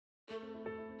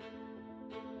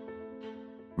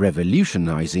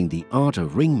Revolutionizing the art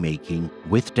of ring making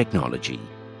with technology,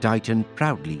 Titan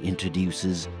proudly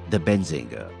introduces the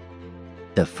Benzinger,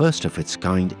 the first of its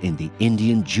kind in the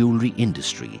Indian jewellery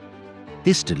industry.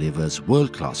 This delivers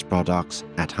world-class products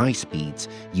at high speeds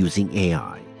using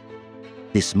AI.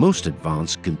 This most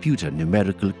advanced computer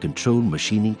numerical control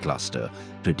machining cluster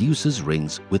produces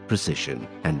rings with precision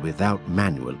and without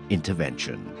manual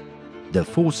intervention. The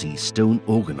 4C stone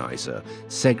organizer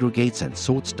segregates and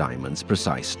sorts diamonds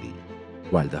precisely,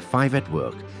 while the 5 at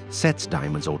work sets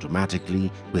diamonds automatically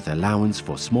with allowance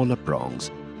for smaller prongs,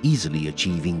 easily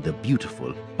achieving the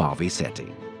beautiful pavé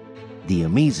setting. The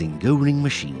amazing Go-Ring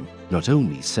machine not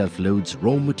only self-loads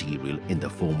raw material in the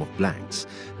form of blanks,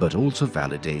 but also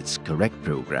validates correct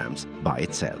programs by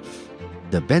itself.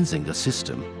 The Benzinger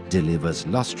system delivers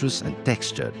lustrous and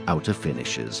textured outer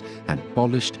finishes and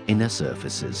polished inner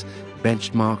surfaces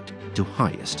benchmarked to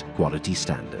highest quality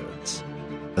standards.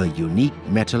 A unique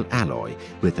metal alloy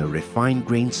with a refined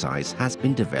grain size has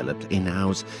been developed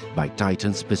in-house by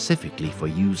Titan specifically for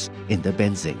use in the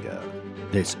Benzinger.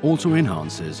 This also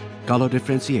enhances color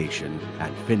differentiation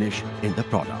and finish in the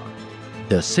product.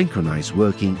 The synchronized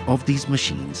working of these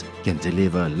machines can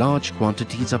deliver large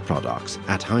quantities of products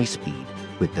at high speed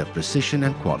with the precision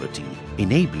and quality,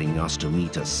 enabling us to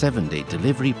meet a 7-day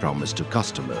delivery promise to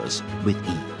customers with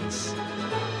ease.